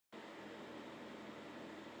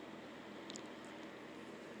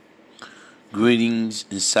Greetings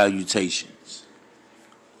and salutations.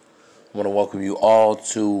 I want to welcome you all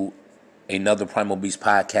to another Primal Beast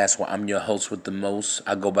podcast where I'm your host with the most.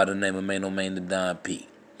 I go by the name of Main the Don P.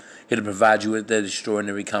 Here to provide you with that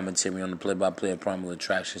extraordinary commentary on the play-by-play of Primal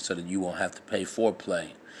Attraction so that you won't have to pay for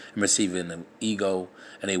play and receive an ego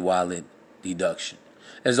and a wallet deduction.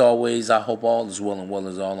 As always, I hope all is well and well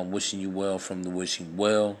is all. I'm wishing you well from the wishing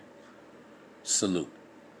well. Salute.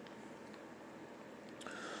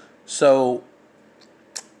 So,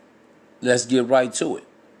 let's get right to it.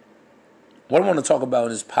 What I want to talk about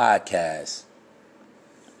in this podcast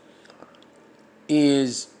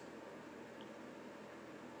is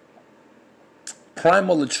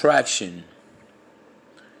primal attraction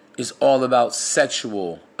is all about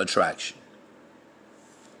sexual attraction.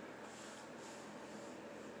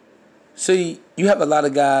 See, you have a lot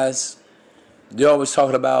of guys, they're always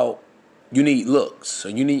talking about you need looks, or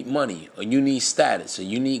you need money, or you need status, or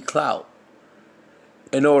you need clout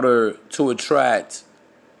in order to attract,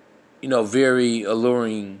 very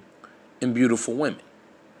alluring and beautiful women.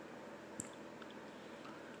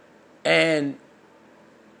 And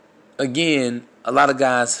again, a lot of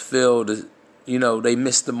guys feel that, they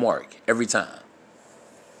miss the mark every time.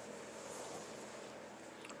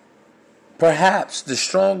 Perhaps the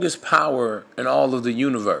strongest power in all of the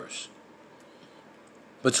universe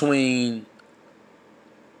between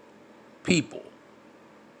people.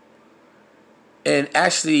 And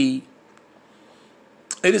actually,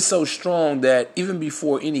 it is so strong that even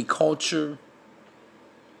before any culture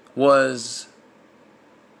was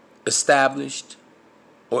established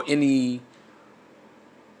or any,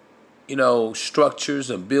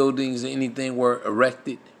 structures or buildings or anything were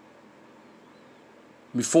erected,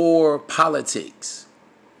 before politics,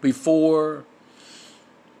 before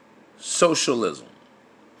socialism,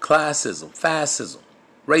 classism, fascism,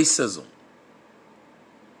 racism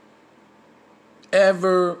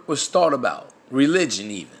ever was thought about, religion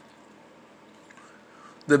even,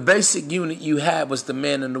 the basic unit you had was the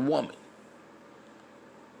man and the woman.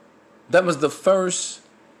 That was the first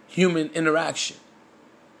human interaction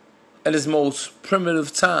at its most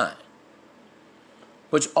primitive time,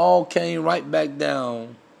 which all came right back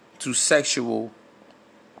down to sexual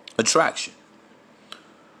attraction.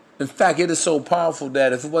 In fact, it is so powerful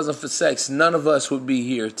that if it wasn't for sex, none of us would be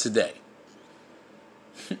here today.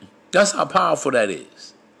 That's how powerful that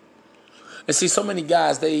is. And see, so many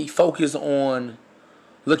guys, they focus on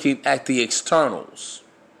looking at the externals,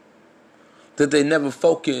 that they never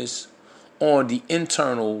focus on the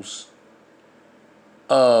internals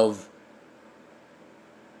of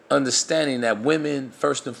understanding that women,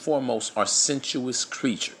 first and foremost, are sensuous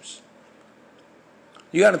creatures.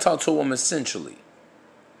 You got to talk to a woman sensually.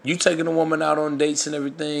 You taking a woman out on dates and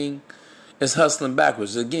everything, it's hustling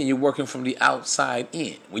backwards. Again, you're working from the outside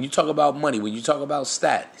in. When you talk about money, when you talk about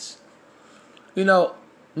status,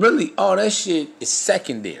 really all that shit is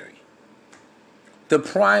secondary.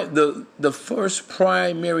 The first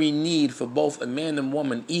primary need for both a man and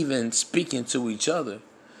woman, even speaking to each other,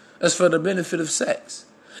 is for the benefit of sex.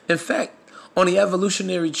 In fact, on the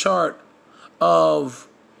evolutionary chart of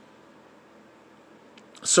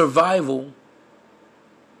survival,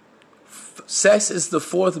 sex is the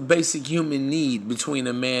fourth basic human need between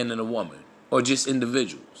a man and a woman, or just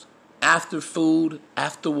individuals. After food,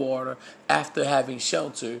 after water, after having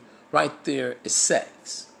shelter, right there is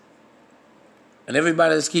sex. And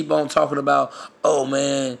everybody just keep on talking about, oh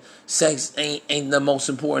man, sex ain't the most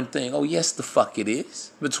important thing. Oh yes, the fuck it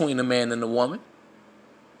is, between a man and a woman.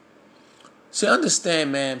 See,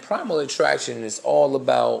 understand, man, primal attraction is all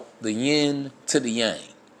about the yin to the yang.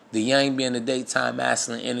 The yang being the daytime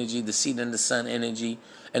masculine energy, the seed and the sun energy,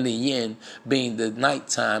 and the yin being the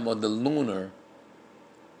nighttime or the lunar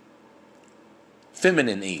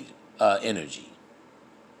feminine energy.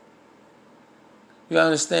 You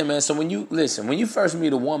understand, man? So when you first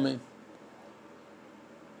meet a woman,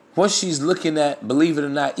 what she's looking at, believe it or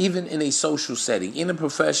not, even in a social setting, in a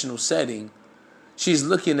professional setting, she's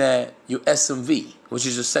looking at your SMV, which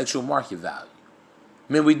is your sexual market value.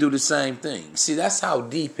 Men, we do the same thing. See, that's how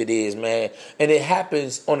deep it is, man. And it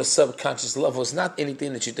happens on a subconscious level. It's not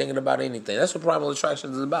anything that you're thinking about anything. That's what primal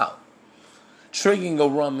attraction is about. Triggering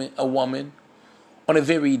a woman on a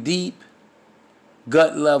very deep,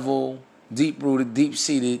 gut level, deep-rooted,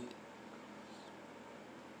 deep-seated,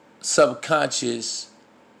 subconscious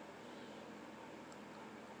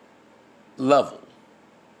level.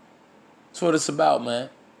 That's what it's about, man.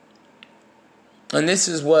 And this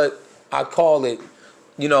is what I call it.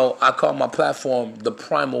 I call my platform the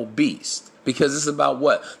Primal Beast, because it's about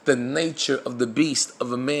what? The nature of the beast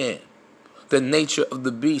of a man, the nature of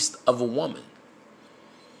the beast of a woman.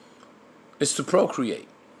 is to procreate.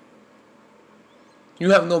 You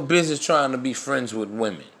have no business trying to be friends with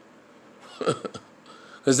women.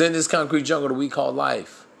 Because in this concrete jungle that we call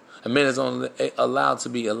life, a man is only allowed to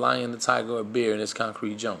be a lion, a tiger, or a bear in this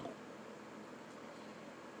concrete jungle.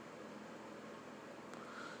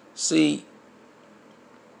 See,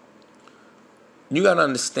 you got to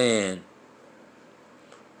understand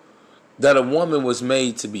that a woman was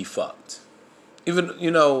made to be fucked. Even,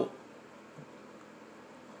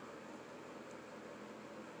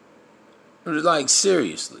 like,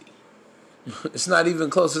 seriously. It's not even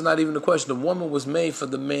close. It's not even a question. The woman was made for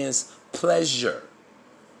the man's pleasure.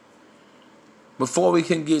 Before we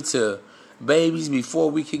can get to babies, before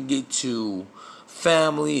we can get to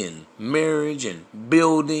family and marriage and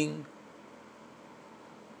building.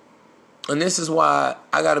 And this is why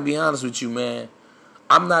I got to be honest with you, man.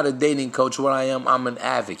 I'm not a dating coach. What I am, I'm an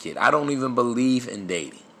advocate. I don't even believe in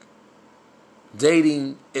dating.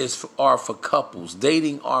 Dating are for couples.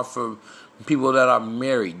 Dating are for people that are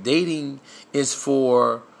married. Dating is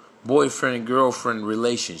for boyfriend and girlfriend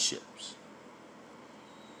relationships.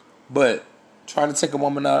 But trying to take a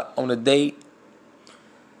woman out on a date,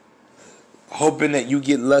 hoping that you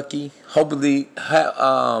get lucky, hopefully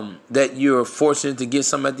that you're fortunate to get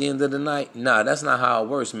some at the end of the night. Nah, that's not how it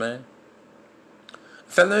works, man. In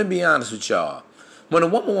fact, let me be honest with y'all. When a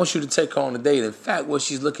woman wants you to take her on a date, in fact, what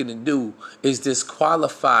she's looking to do is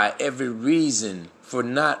disqualify every reason for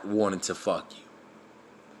not wanting to fuck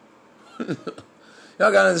you.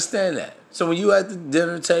 Y'all gotta understand that. So when you at the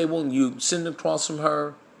dinner table and you sitting across from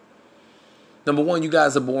her, number one, you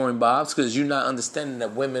guys are boring bobs because you're not understanding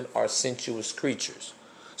that women are sensuous creatures.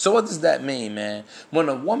 So what does that mean, man? When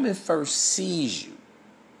a woman first sees you,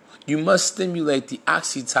 you must stimulate the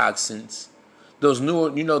oxytocins, those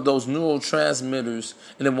neurotransmitters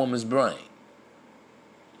in a woman's brain.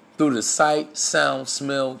 Through the sight, sound,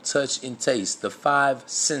 smell, touch, and taste, the 5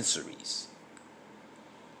 sensories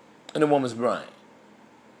in a woman's brain.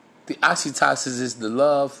 The oxytocin is the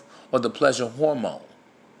love or the pleasure hormone.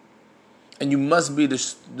 And you must be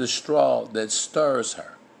the straw that stirs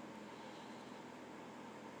her.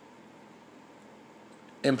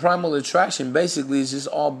 And primal attraction basically is just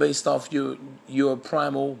all based off your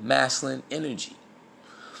primal masculine energy.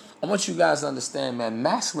 I want you guys to understand, man,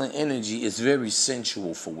 masculine energy is very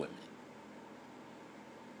sensual for women.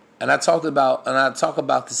 And I talk about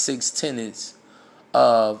the 6 tenets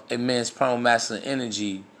of a man's primal masculine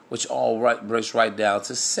energy, which all breaks right down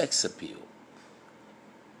to sex appeal.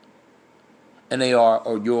 And they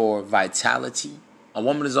are your vitality. A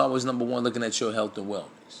woman is always number one looking at your health and wellness.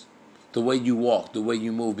 The way you walk, the way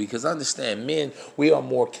you move. Because understand, men, we are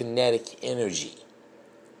more kinetic energy.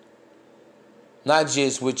 Not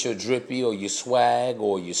just with your drippy or your swag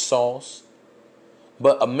or your sauce.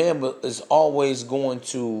 But a man is always going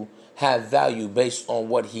to have value based on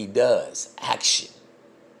what he does. Action.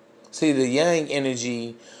 See, the yang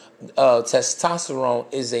energy,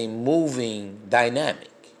 testosterone is a moving dynamic.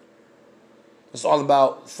 It's all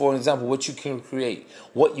about, for example, what you can create,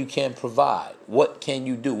 what you can provide, what can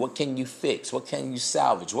you do, what can you fix, what can you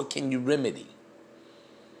salvage, what can you remedy.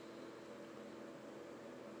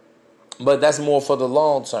 But that's more for the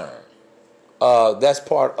long term. That's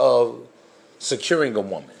part of securing a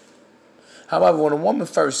woman. However, when a woman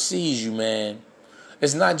first sees you, man,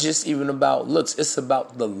 it's not just even about looks. It's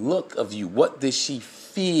about the look of you. What does she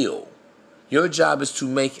feel? Your job is to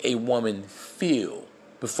make a woman feel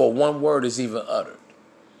before one word is even uttered.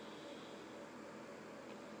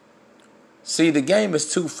 See, the game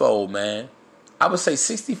is twofold, man. I would say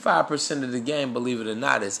 65% of the game, believe it or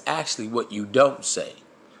not, is actually what you don't say.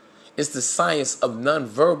 It's the science of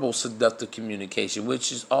nonverbal seductive communication,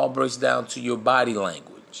 which is all breaks down to your body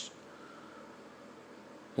language.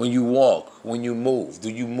 When you walk, when you move,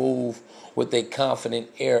 do you move with a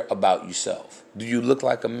confident air about yourself? Do you look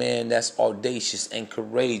like a man that's audacious and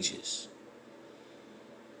courageous?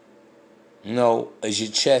 Is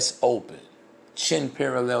your chest open? Chin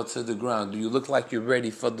parallel to the ground? Do you look like you're ready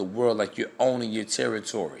for the world, like you're owning your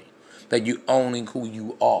territory, that you're owning who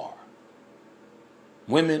you are?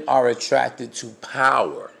 Women are attracted to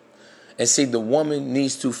power. And see, the woman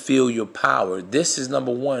needs to feel your power. This is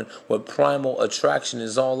number one, what primal attraction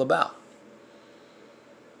is all about.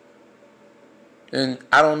 And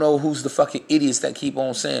I don't know who's the fucking idiots that keep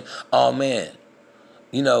on saying, oh man,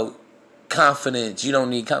 confidence, you don't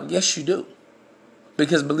need confidence. Yes, you do.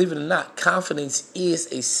 Because believe it or not, confidence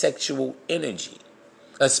is a sexual energy.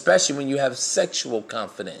 Especially when you have sexual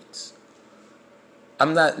confidence.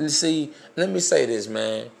 Let me say this,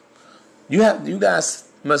 man. You guys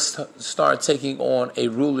must start taking on a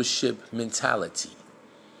rulership mentality.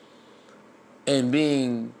 And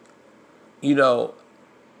being you know,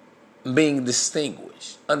 being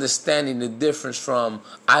distinguished, understanding the difference from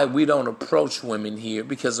we don't approach women here,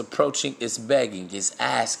 because approaching is begging, is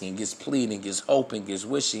asking, is pleading, is hoping, is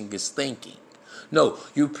wishing, is thinking. No,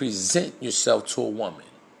 you present yourself to a woman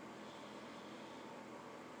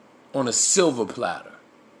on a silver platter.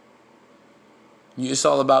 It's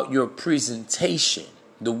all about your presentation,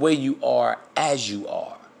 the way you are as you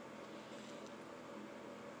are.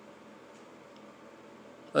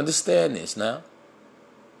 Understand this now.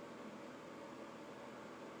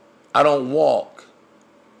 I don't walk,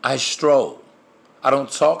 I stroll. I don't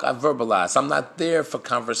talk, I verbalize. I'm not there for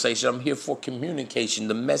conversation. I'm here for communication,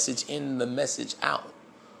 the message in, the message out.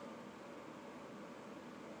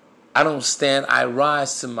 I don't stand, I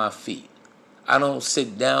rise to my feet. I don't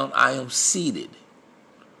sit down, I am seated.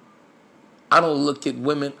 I don't look at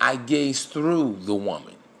women, I gaze through the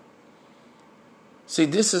woman. See,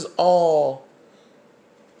 this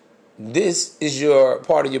is your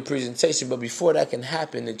part of your presentation, but before that can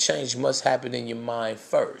happen, the change must happen in your mind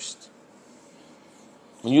first.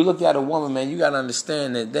 When you look at a woman, man, you got to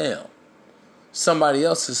understand that, damn, somebody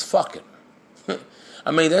else is fucking her.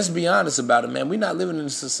 I mean, let's be honest about it, man. We're not living in a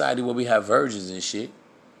society where we have virgins and shit.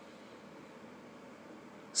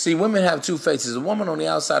 See, women have two faces. A woman on the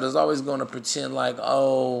outside is always going to pretend like,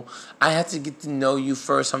 oh, I have to get to know you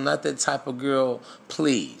first. I'm not that type of girl.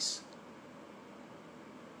 Please.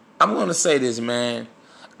 I'm going to say this, man.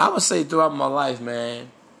 I would say throughout my life, man,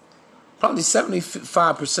 probably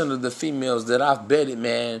 75% of the females that I've bedded,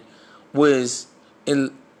 man, was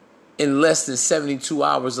in less than 72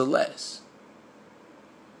 hours or less.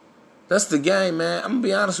 That's the game, man. I'm going to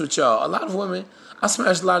be honest with y'all. A lot of women, I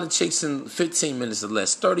smashed a lot of chicks in 15 minutes or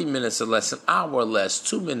less, 30 minutes or less, an hour or less,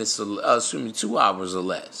 2 hours or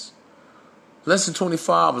less. Less than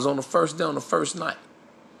 24 hours on the first day, on the first night.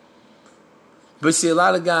 But see, a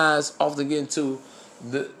lot of guys often get into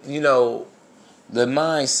the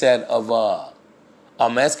mindset of,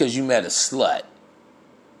 man, that's because you met a slut.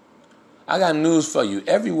 I got news for you.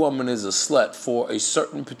 Every woman is a slut for a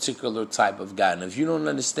certain particular type of guy. And if you don't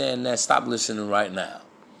understand that, stop listening right now.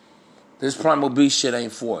 This Primal Beast shit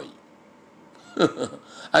ain't for you.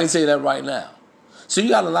 I can tell you that right now. So you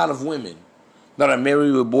got a lot of women that are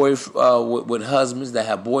married with with husbands, that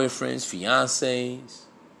have boyfriends, fiancés,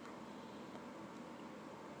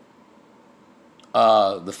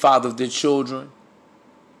 the father of their children.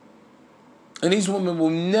 And these women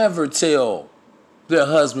will never tell their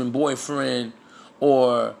husband, boyfriend,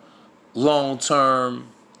 or long-term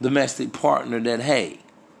domestic partner that, hey,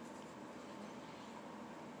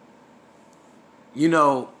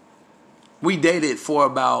 we dated for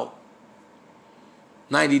about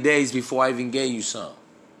 90 days before I even gave you some.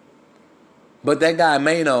 But that guy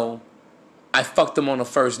may know I fucked him on the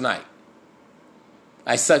first night.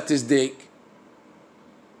 I sucked his dick.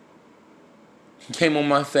 He came on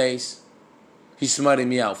my face. He smutted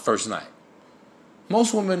me out first night.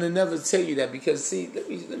 Most women will never tell you that because, see, let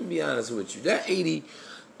me be honest with you. That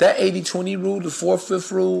 80-20 rule, the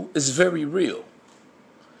 4/5 rule, is very real.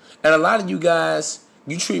 And a lot of you guys,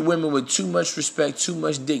 you treat women with too much respect, too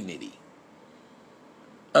much dignity.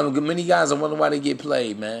 Many guys, I wonder why they get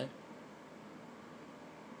played, man.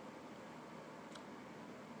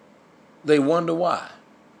 They wonder why.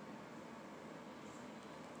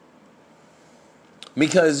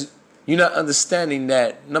 Because you're not understanding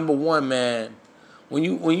that, number one, man, when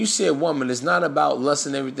you say a woman, it's not about lust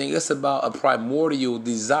and everything. It's about a primordial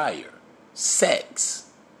desire, sex.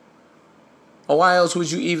 Or why else would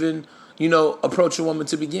you even, approach a woman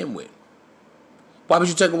to begin with? Why would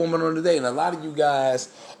you take a woman on a date? And a lot of you guys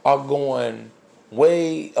are going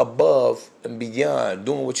way above and beyond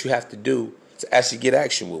doing what you have to do to actually get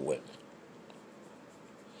action with women.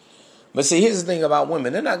 But see, here's the thing about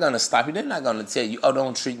women. They're not going to stop you. They're not going to tell you, oh,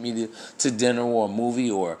 don't treat me to dinner or a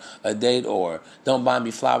movie or a date, or don't buy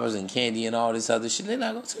me flowers and candy and all this other shit. They're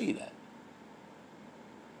not going to tell you that.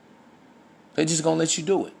 They're just going to let you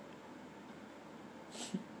do it.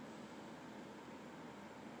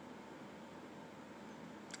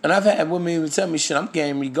 And I've had women even tell me, shit, I'm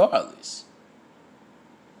game regardless.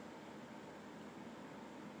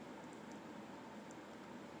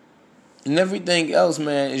 And everything else,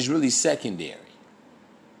 man, is really secondary.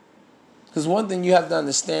 Because one thing you have to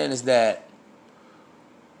understand is that,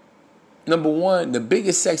 number one, the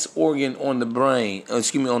biggest sex organ on the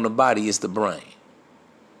on the body is the brain.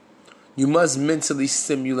 You must mentally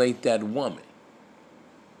stimulate that woman.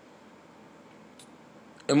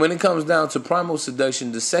 And when it comes down to primal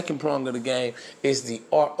seduction, the second prong of the game is the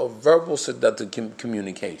art of verbal seductive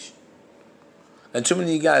communication. And too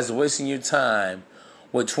many of you guys are wasting your time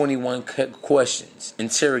with 21 questions,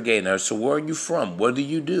 interrogating her. So where are you from? What do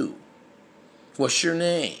you do? What's your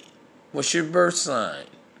name? What's your birth sign?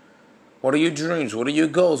 What are your dreams? What are your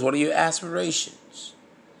goals? What are your aspirations?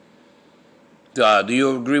 Do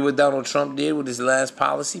you agree with Donald Trump did with his last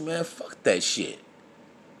policy? Man, fuck that shit.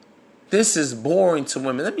 This is boring to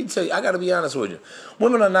women. Let me tell you, I got to be honest with you.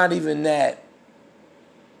 Women are not even that,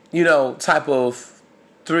 type of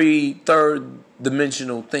third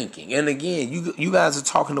dimensional thinking. And again, you guys are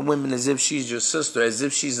talking to women as if she's your sister, as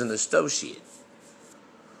if she's an associate.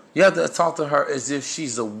 You have to talk to her as if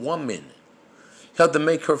she's a woman. You have to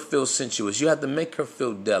make her feel sensuous. You have to make her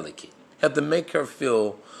feel delicate. You have to make her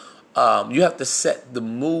feel, you have to set the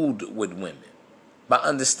mood with women by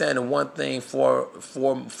understanding one thing for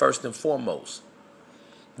first and foremost.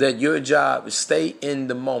 That your job is stay in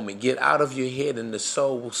the moment. Get out of your head and the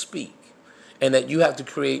soul will speak. And that you have to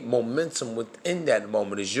create momentum within that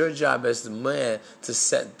moment. It's your job as the man to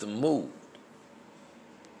set the mood.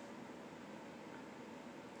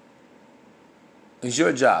 It's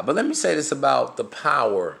your job. But let me say this about the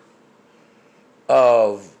power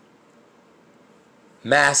of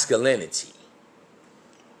masculinity.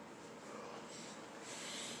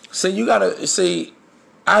 So you gotta see,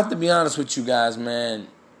 I have to be honest with you guys, man.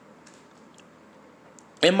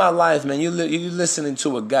 In my life, man, you're listening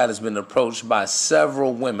to a guy that's been approached by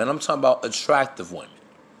several women. I'm talking about attractive women.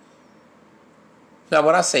 Now,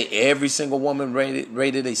 when I say every single woman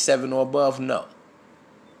rated a 7 or above, no.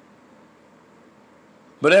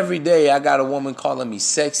 But every day I got a woman calling me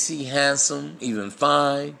sexy, handsome, even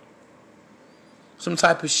fine. Some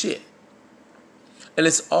type of shit. And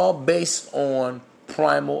it's all based on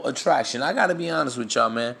primal attraction. I got to be honest with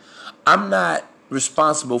y'all, man. I'm not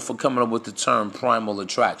responsible for coming up with the term primal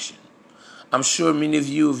attraction. I'm sure many of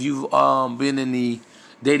you, if you've been in the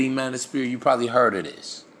dating manosphere, you probably heard of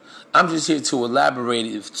this. I'm just here to elaborate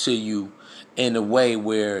it to you in a way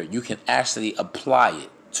where you can actually apply it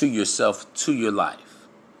to yourself, to your life,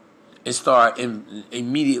 and start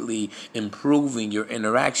immediately improving your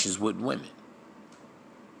interactions with women.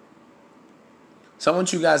 So I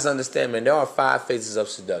want you guys to understand, man, there are 5 phases of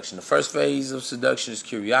seduction. The first phase of seduction is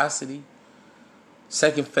curiosity.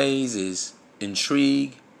 Second phase is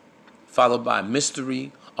intrigue, followed by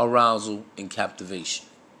mystery, arousal, and captivation.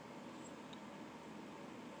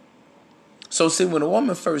 So see, when a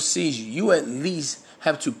woman first sees you, you at least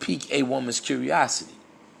have to pique a woman's curiosity.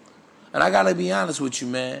 And I gotta be honest with you,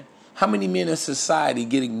 man. How many men in society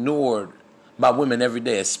get ignored by women every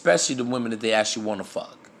day, especially the women that they actually want to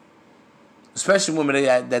fuck? Especially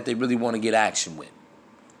women that they really want to get action with.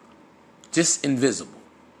 Just invisible.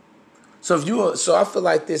 So I feel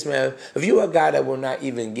like this, man. If you're a guy that we're not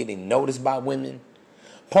even getting noticed by women,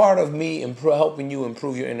 part of me helping you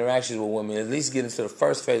improve your interactions with women, at least get into the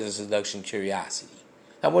first phase of seduction, curiosity.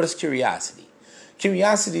 Now, what is curiosity?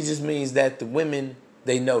 Curiosity just means that the women,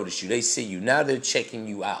 they notice you, they see you. Now they're checking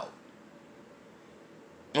you out.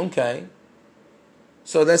 Okay.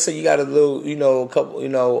 So let's say you got a little, a couple, 2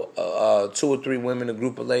 or 3 women, a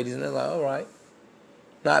group of ladies, and they're like, all right,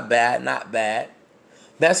 not bad, not bad.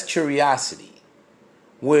 That's curiosity,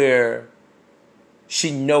 where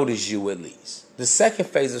she noticed you at least. The second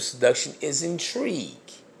phase of seduction is intrigue.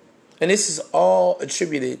 And this is all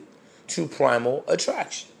attributed to primal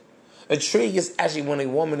attraction. Intrigue is actually when a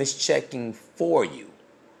woman is checking for you.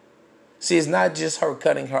 See, it's not just her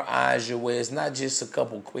cutting her eyes your way. It's not just a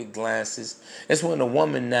couple quick glances. It's when a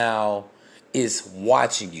woman now is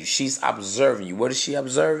watching you. She's observing you. What is she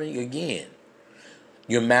observing? Again,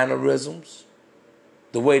 your mannerisms,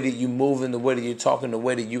 the way that you move and the way that you're talking, the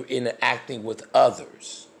way that you're interacting with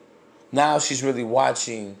others. Now she's really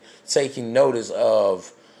watching, taking notice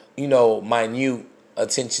of, minute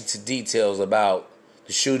attention to details about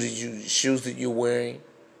the shoes that you're wearing,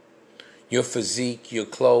 your physique, your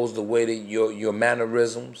clothes, the way that your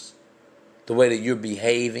mannerisms, the way that you're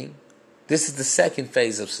behaving. This is the second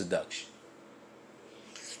phase of seduction.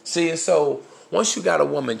 See, and so once you got a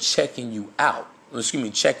woman checking you out,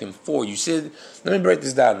 checking for you. See, let me break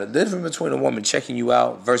this down. The difference between a woman checking you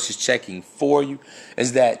out versus checking for you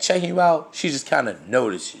is that checking you out, she just kind of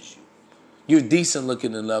notices you. You're decent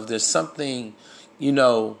looking enough. There's something,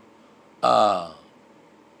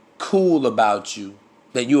 cool about you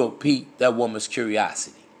that you'll pique that woman's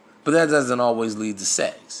curiosity. But that doesn't always lead to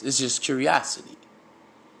sex. It's just curiosity.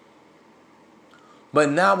 But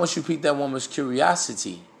now once you pique that woman's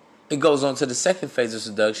curiosity, it goes on to the second phase of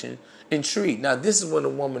seduction, intrigue. Now this is when a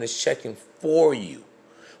woman is checking for you.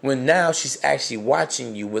 When now she's actually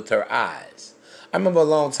watching you with her eyes. I remember a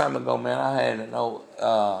long time ago, man, I had an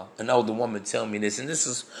older woman tell me this, and this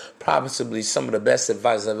is probably some of the best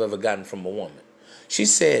advice I've ever gotten from a woman. She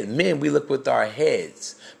said, men, we look with our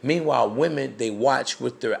heads. Meanwhile, women, they watch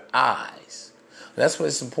with their eyes. That's why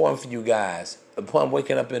it's important for you guys. Upon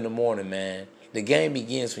waking up in the morning, man, the game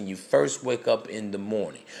begins when you first wake up in the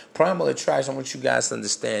morning. Primal attraction, I want you guys to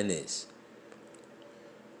understand this.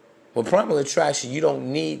 With primal attraction, you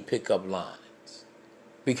don't need pickup lines.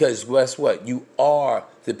 Because guess what? You are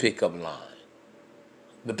the pickup line.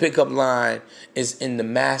 The pickup line is in the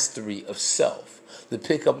mastery of self. The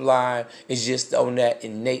pickup line is just on that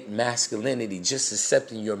innate masculinity, just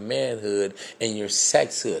accepting your manhood and your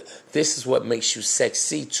sexhood. This is what makes you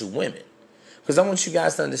sexy to women. Because I want you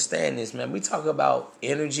guys to understand this, man. We talk about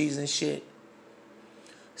energies and shit.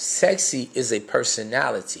 Sexy is a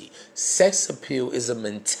personality. Sex appeal is a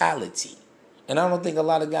mentality. And I don't think a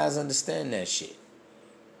lot of guys understand that shit.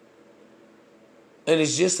 And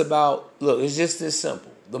it's just about, look, it's just this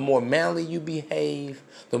simple. The more manly you behave,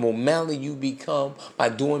 the more manly you become by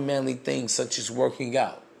doing manly things such as working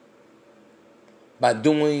out. By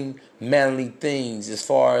doing manly things as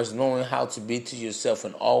far as knowing how to be to yourself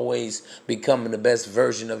and always becoming the best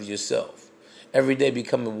version of yourself. Every day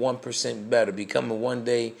becoming 1% better.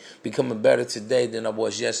 Becoming better today than I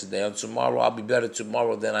was yesterday. And tomorrow I'll be better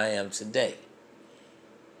tomorrow than I am today.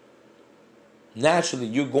 Naturally,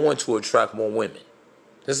 you're going to attract more women.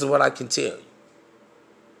 This is what I can tell you.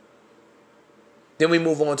 Then we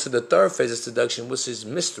move on to the third phase of seduction, which is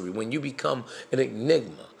mystery, when you become an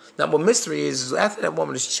enigma. Now, what mystery is after that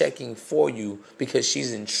woman is checking for you because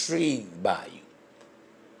she's intrigued by you.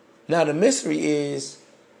 Now, the mystery is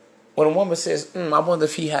when a woman says, I wonder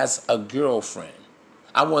if he has a girlfriend.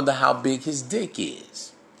 I wonder how big his dick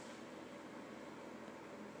is.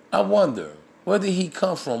 I wonder, where did he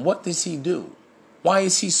come from? What does he do? Why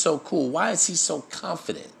is he so cool? Why is he so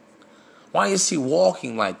confident? Why is he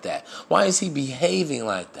walking like that? Why is he behaving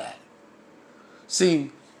like that?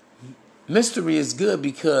 See, mystery is good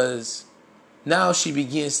because now she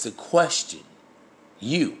begins to question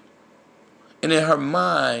you. And in her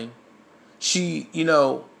mind, she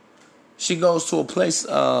goes to a place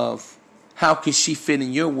of how could she fit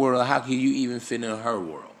in your world? How can you even fit in her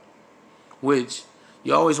world? Which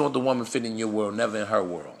you always want the woman fit in your world, never in her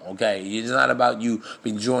world, okay? It's not about you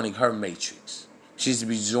be joining her matrix. She's to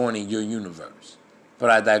be joining your universe.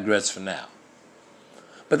 But I digress for now.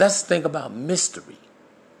 But that's the thing about mystery.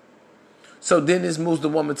 So then this moves the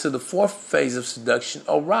woman to the fourth phase of seduction,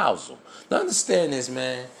 arousal. Now understand this,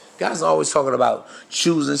 man. Guys are always talking about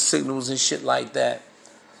choosing signals and shit like that.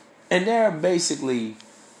 And there are basically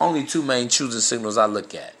only two main choosing signals I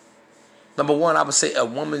look at. Number one, I would say a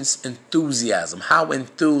woman's enthusiasm. How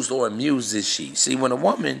enthused or amused is she? See, when a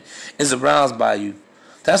woman is aroused by you,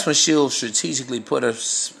 that's when she'll strategically put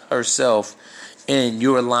herself in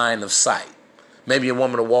your line of sight. Maybe a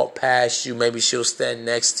woman will walk past you. Maybe she'll stand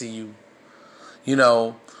next to you.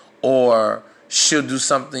 Or she'll do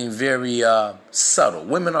something very subtle.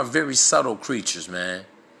 Women are very subtle creatures, man.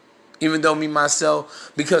 Even though me,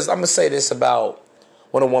 myself, because I'm going to say this about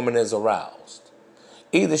when a woman is aroused.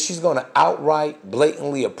 Either she's going to outright,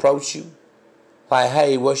 blatantly approach you. Like,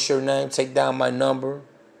 hey, what's your name? Take down my number.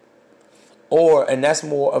 And that's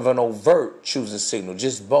more of an overt choosing signal,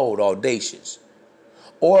 just bold, audacious.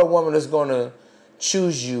 Or a woman is going to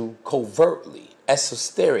choose you covertly,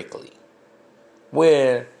 esoterically,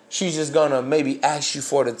 where she's just going to maybe ask you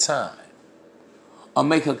for the time. Or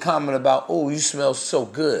make a comment about, oh, you smell so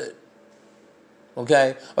good.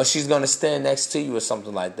 Okay? Or she's going to stand next to you or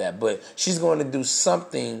something like that. But she's going to do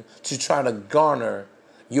something to try to garner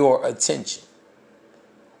your attention.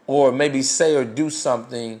 Or maybe say or do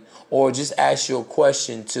something, or just ask you a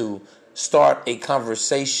question to start a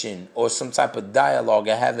conversation or some type of dialogue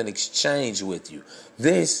and have an exchange with you.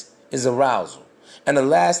 This is arousal. And the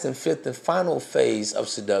last and fifth and final phase of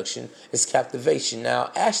seduction is captivation.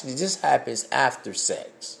 Now, actually, this happens after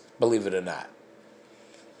sex, believe it or not.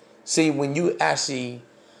 See, when you actually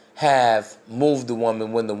have moved the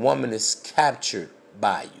woman, when the woman is captured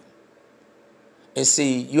by you. And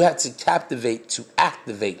see, you have to captivate to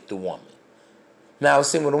activate the woman. Now,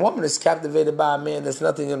 see, when a woman is captivated by a man, there's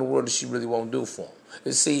nothing in the world that she really won't do for him.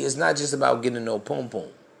 You see, it's not just about getting no pum-pum.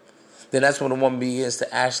 Then that's when a woman begins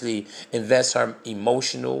to actually invest her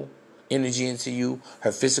emotional energy into you,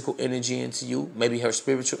 her physical energy into you, maybe her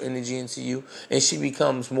spiritual energy into you, and she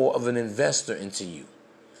becomes more of an investor into you.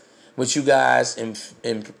 Which you guys in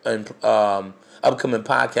upcoming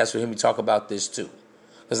podcasts will hear me talk about this too.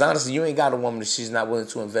 Because honestly, you ain't got a woman that she's not willing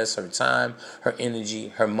to invest her time, her energy,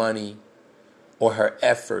 her money, or her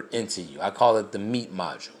effort into you. I call it the MEAT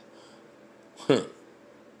module.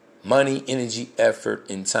 Money, energy, effort,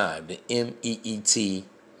 and time. The MEET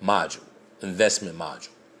module. Investment module.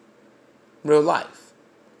 real life.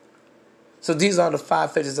 So these are the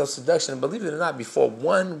 5 phases of seduction. And believe it or not, before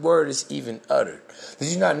one word is even uttered. Did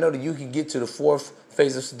you not know that you can get to the 4th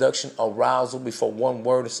phase of seduction, arousal, before one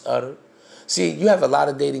word is uttered? See, you have a lot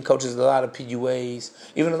of dating coaches, a lot of PUAs,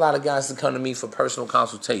 even a lot of guys that come to me for personal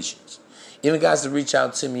consultations. Even guys that reach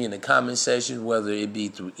out to me in the comment section, whether it be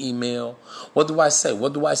through email. What do I say?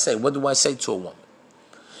 What do I say? What do I say to a woman?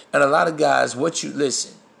 And a lot of guys,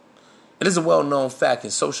 listen, it is a well-known fact in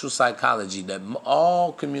social psychology that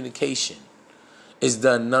all communication is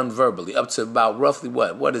done non-verbally. Up to about roughly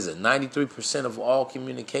what is it? 93% of all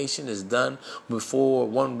communication is done before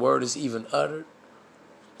one word is even uttered.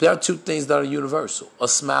 There are 2 things that are universal: a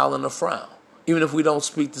smile and a frown. Even if we don't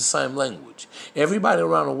speak the same language, everybody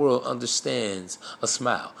around the world understands a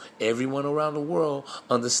smile. Everyone around the world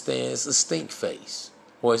understands a stink face,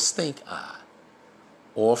 or a stink eye,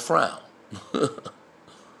 or a frown.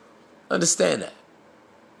 Understand that.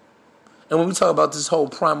 And when we talk about this whole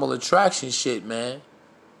primal attraction shit, man,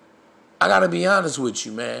 I gotta be honest with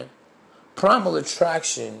you, man. Primal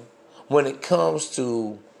attraction, when it comes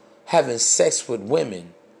to having sex with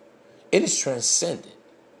women, it is transcendent.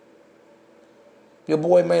 Your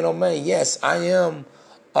boy, man, oh man, yes, I am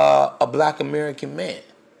a black American man.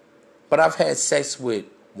 But I've had sex with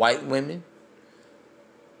white women,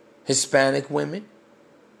 Hispanic women,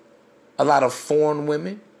 a lot of foreign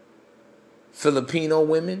women, Filipino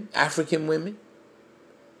women, African women,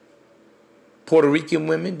 Puerto Rican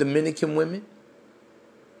women, Dominican women,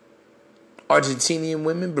 Argentinian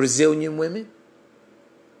women, Brazilian women,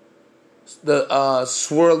 the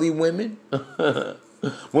swirly women,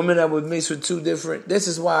 women that would mix with 2 different. This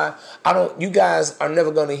is why you guys are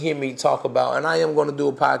never going to hear me talk about, and I am going to do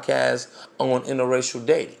a podcast on interracial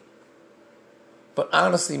dating. But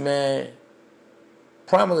honestly, man,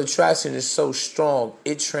 primal attraction is so strong,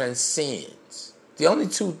 it transcends. The only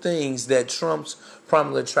 2 things that trumps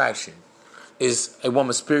primal attraction is a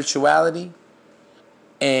woman's spirituality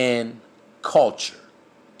and culture.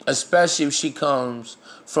 Especially if she comes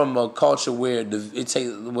from a culture where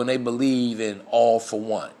when they believe in all for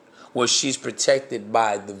one, where she's protected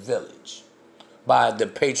by the village, by the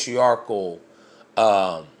patriarchal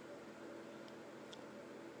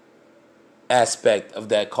aspect of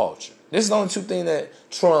that culture. This is the only 2 things that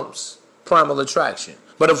trumps primal attraction.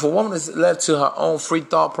 But if a woman is left to her own free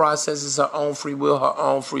thought processes, her own free will, her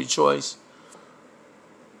own free choice,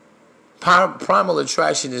 primal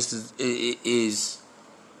attraction is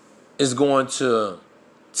going to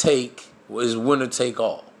is winner take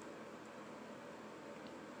all.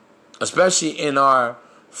 Especially in our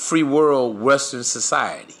free world Western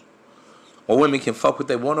society, where women can fuck what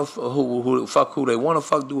they want to, who fuck who they want to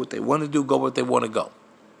fuck, do what they want to do, go where they want to go.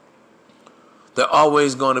 They're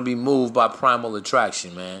always going to be moved by primal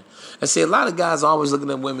attraction, man. And see, a lot of guys are always looking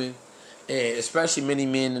at women, and especially many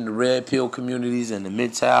men in the red pill communities and the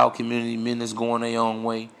MGTOW community, men that's going their own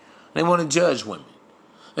way. They want to judge women.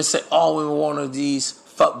 They say, all women want are these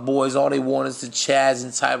fuck boys. All they want is the Chads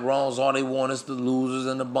and Tyrones. All they want is the losers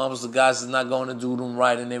and the bums, the guys that's not going to do them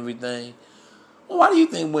right and everything. Well, why do you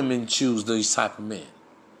think women choose these type of men?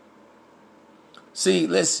 See,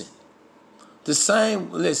 listen.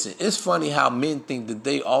 It's funny how men think that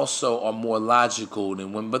they also are more logical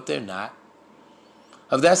than women, but they're not.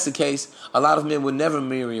 If that's the case, a lot of men would never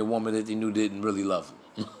marry a woman that they knew didn't really love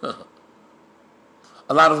them.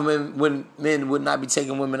 A lot of men would not be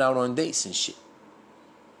taking women out on dates and shit.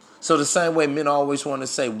 So the same way men always want to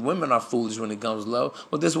say women are foolish when it comes to love,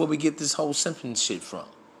 well, this is where we get this whole simping shit from.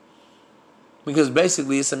 Because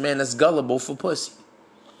basically it's a man that's gullible for pussy.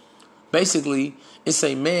 Basically, it's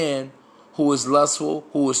a man who is lustful,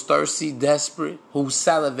 who is thirsty, desperate, who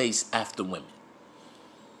salivates after women.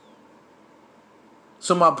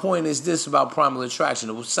 So my point is this about primal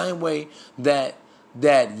attraction. The same way that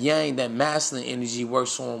yang, that masculine energy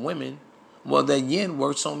works on women, well, that yin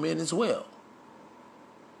works on men as well.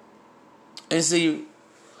 And see,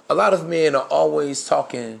 a lot of men are always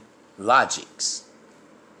talking logics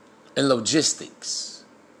and logistics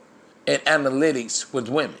and analytics with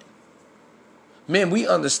women. Men, we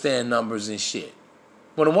understand numbers and shit.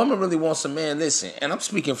 When a woman really wants a man, listen, and I'm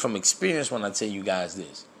speaking from experience when I tell you guys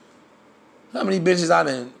this. How many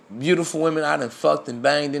bitches beautiful women I done fucked and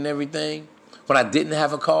banged and everything, when I didn't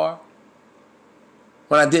have a car,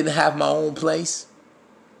 when I didn't have my own place,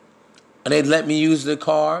 and they'd let me use their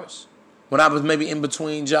cars, when I was maybe in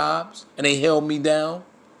between jobs, and they held me down,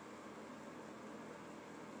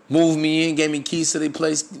 moved me in, gave me keys to their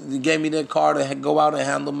place, gave me their car to go out and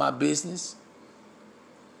handle my business.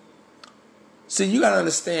 See, you gotta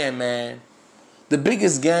understand, man, The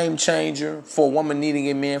biggest game changer for a woman needing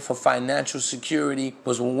a man for financial security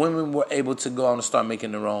was when women were able to go out and start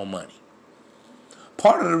making their own money.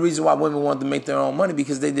 Part of the reason why women wanted to make their own money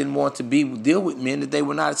because they didn't want to deal with men that they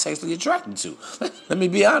were not sexually attracted to. Let me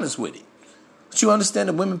be honest with it. But you understand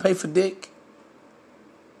that women pay for dick?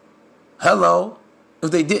 Hello.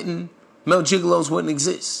 If they didn't, male gigolos wouldn't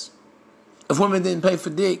exist. If women didn't pay for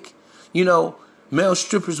dick, male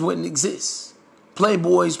strippers wouldn't exist.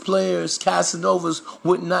 Playboys, players, Casanovas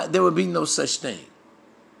would not, there would be no such thing.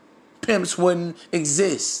 Pimps wouldn't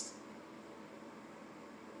exist.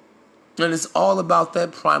 And it's all about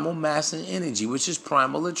that primal mass and energy, which is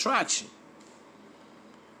primal attraction.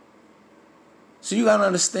 So you got to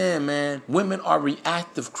understand, man, women are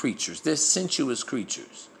reactive creatures. They're sensuous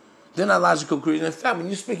creatures. They're not logical creatures. In fact, when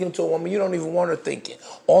you're speaking to a woman, you don't even want her thinking.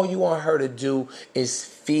 All you want her to do is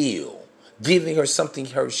feel. Giving her something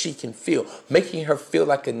she can feel. Making her feel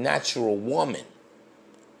like a natural woman.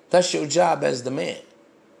 That's your job as the man.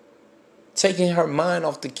 Taking her mind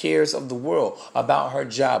off the cares of the world. About her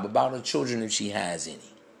job. About her children if she has any.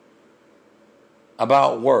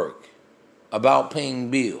 About work. About paying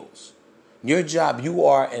bills. Your job, you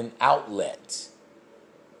are an outlet.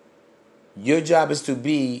 Your job is to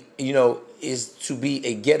be,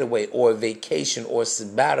 a getaway or a vacation or a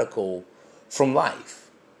sabbatical from life.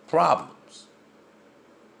 Problems.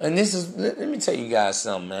 And let me tell you guys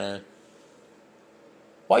something, man.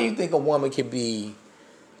 Why you think a woman can be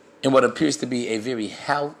in what appears to be a very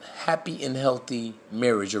happy and healthy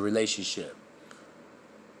marriage or relationship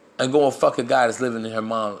and go and fuck a guy that's living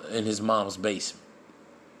in his mom's basement?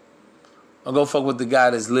 Or go fuck with the guy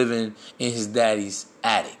that's living in his daddy's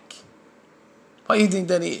attic? Why do you think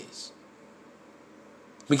that is?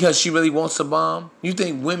 Because she really wants a bum? You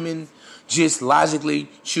think women just logically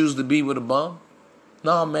choose to be with a bum?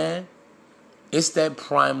 No, man. It's that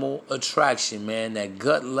primal attraction, man. That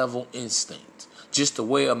gut level instinct. Just the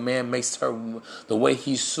way a man makes her, the way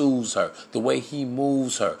he soothes her, the way he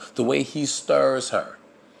moves her, the way he stirs her.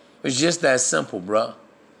 It's just that simple, bruh.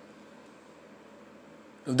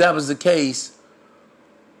 If that was the case,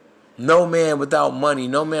 no man without money,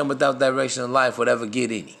 no man without direction in life would ever get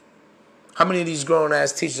any. How many of these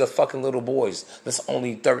grown-ass teachers are fucking little boys that's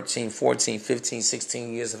only 13, 14, 15,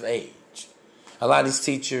 16 years of age? A lot of these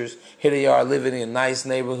teachers, here they are living in nice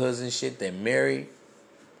neighborhoods and shit. They're married.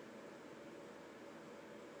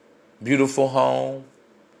 Beautiful home.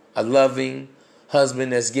 A loving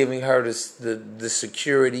husband that's giving her the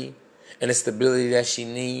security and the stability that she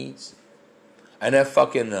needs. And they're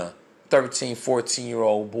fucking a 13,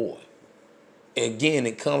 14-year-old boy. Again,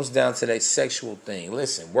 it comes down to that sexual thing.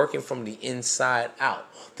 Listen, working from the inside out.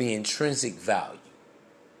 The intrinsic value.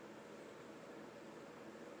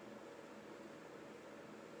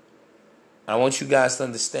 I want you guys to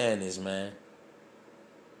understand this, man.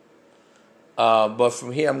 But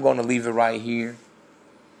from here, I'm going to leave it right here.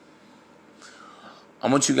 I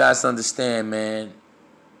want you guys to understand, man.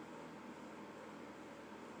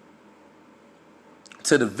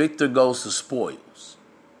 To the victor goes the spoils.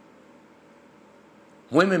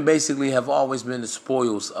 Women basically have always been the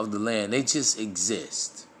spoils of the land. They just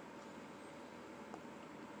exist.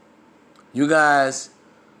 You guys,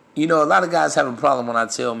 a lot of guys have a problem when I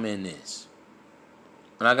tell men this.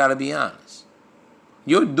 And I gotta be honest.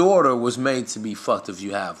 Your daughter was made to be fucked if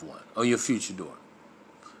you have one. Or your future daughter.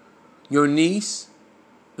 Your niece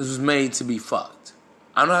was made to be fucked.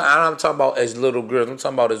 I'm not talking about as little girls. I'm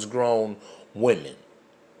talking about as grown women.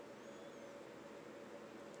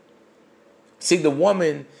 See, the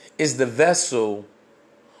woman is the vessel,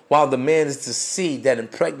 while the man is the seed that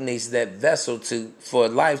impregnates that vessel for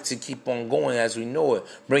life to keep on going as we know it,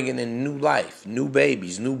 bringing in new life, new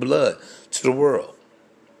babies, new blood to the world.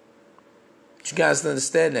 You guys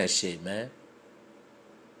understand that shit, man.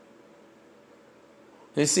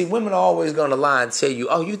 You see, women are always going to lie and tell you,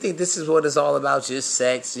 oh, you think this is what it's all about, just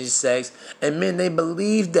sex. And men, they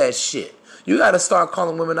believe that shit. You got to start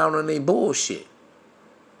calling women out on their bullshit.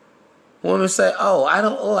 Women say, I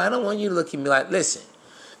don't want you to look at me like, listen,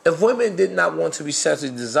 if women did not want to be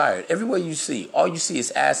sexually desired, everywhere you see, all you see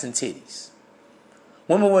is ass and titties.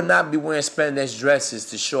 Women would not be wearing spandex dresses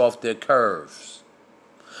to show off their curves.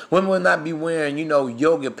 Women would not be wearing,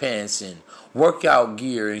 yoga pants and workout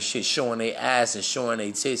gear and shit, showing their ass and showing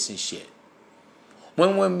their tits and shit.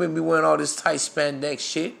 When women be wearing all this tight spandex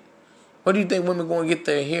shit, what do you think women going to get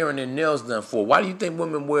their hair and their nails done for? Why do you think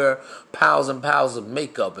women wear piles and piles of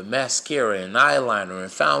makeup and mascara and eyeliner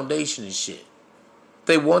and foundation and shit?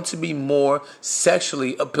 They want to be more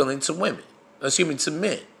sexually appealing to women. To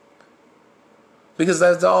men. Because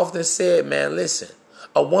as I often said, man, listen,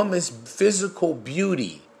 a woman's physical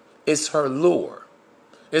beauty is her lure.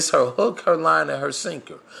 It's her hook, her line, and her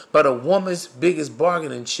sinker. But a woman's biggest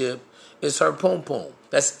bargaining chip is her pum pum.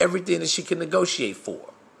 That's everything that she can negotiate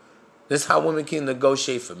for. This is how women can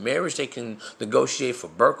negotiate for marriage. They can negotiate for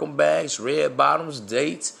Birkin bags, red bottoms,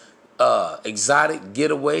 dates, exotic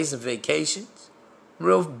getaways and vacations.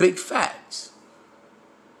 Real big facts.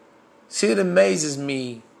 See, it amazes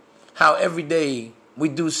me how every day we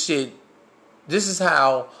do shit. This is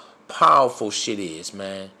how powerful shit is,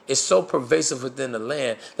 man. It's so pervasive within the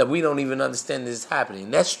land that we don't even understand this is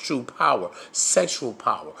happening. That's true power, sexual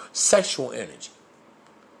sexual energy.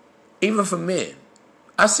 Even for men.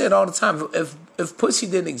 I said all the time, if pussy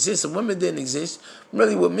didn't exist, if women didn't exist,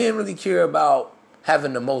 really would men really care about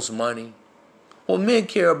having the most money? Well, men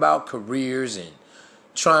care about careers and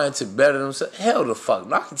trying to better themselves. Hell the fuck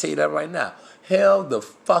no. I can tell you that right now. Hell the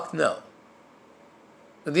fuck no.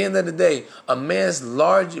 At the end of the day, a man's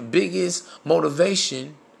biggest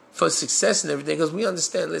motivation for success and everything, because we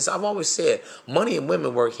understand, listen, I've always said, money and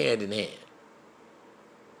women work hand in hand.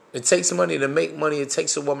 It takes money to make money. It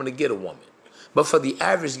takes a woman to get a woman. But for the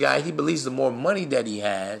average guy, he believes the more money that he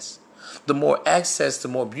has, the more access to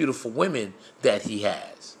more beautiful women that he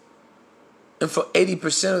has. And for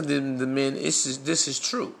 80% of the men, this is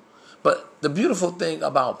true. But the beautiful thing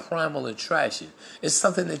about primal attraction is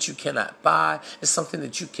something that you cannot buy. It's something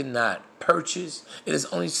that you cannot purchase. It is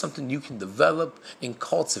only something you can develop and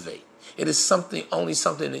cultivate. It is only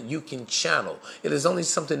something that you can channel. It is only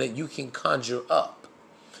something that you can conjure up.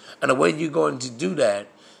 And the way you're going to do that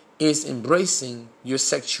is embracing your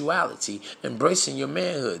sexuality, embracing your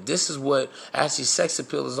manhood. This is what actually sex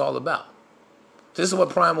appeal is all about. This is what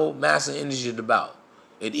primal masculine energy is about.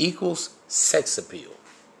 It equals sex appeal.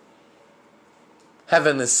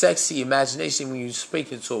 Having a sexy imagination when you're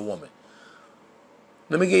speaking to a woman.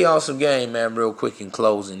 Let me give y'all some game, man, real quick in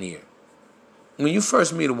closing here. When you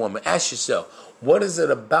first meet a woman, ask yourself, what is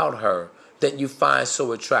it about her that you find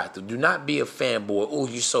so attractive? Do not be a fanboy. Oh,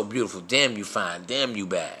 you're so beautiful. Damn, you fine. Damn, you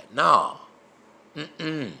bad. No.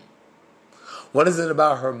 What is it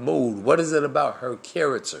about her mood? What is it about her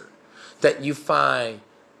character that you find,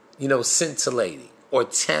 scintillating or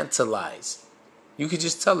tantalizing? You could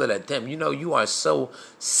just tell her that, damn, you are so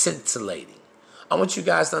scintillating. I want you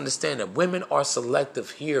guys to understand that women are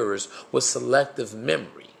selective hearers with selective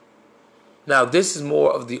memory. Now, this is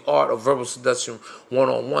more of the art of verbal seduction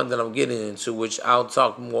one-on-one that I'm getting into, which I'll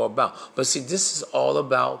talk more about. But see, this is all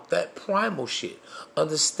about that primal shit.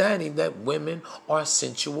 Understanding that women are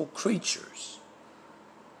sensual creatures.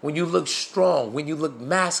 When you look strong, when you look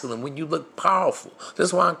masculine, when you look powerful.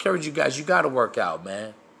 That's why I encourage you guys, you got to work out,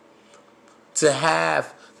 man. To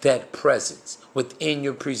have that presence within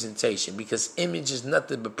your presentation. Because image is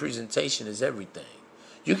nothing but presentation is everything.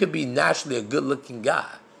 You could be naturally a good-looking guy.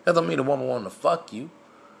 That don't mean a woman want to fuck you.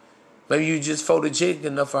 Maybe you just photogenic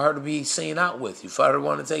enough for her to be seen out with you, for her to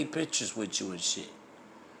want to take pictures with you and shit.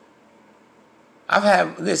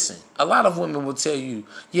 Listen, a lot of women will tell you,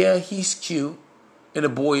 yeah, he's cute in a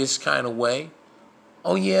boyish kind of way.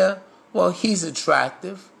 Oh, yeah, well, he's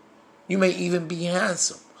attractive. You may even be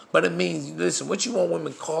handsome. But it means, listen, what you want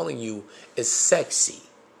women calling you is sexy.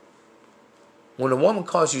 When a woman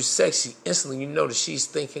calls you sexy, instantly you know that she's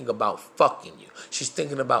thinking about fucking you. She's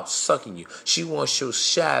thinking about sucking you. She wants your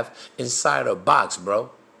shaft inside her box, bro.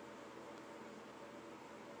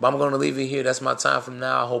 But I'm going to leave it here. That's my time from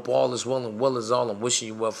now. I hope all is well and well is all. I'm wishing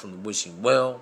you well from the wishing well.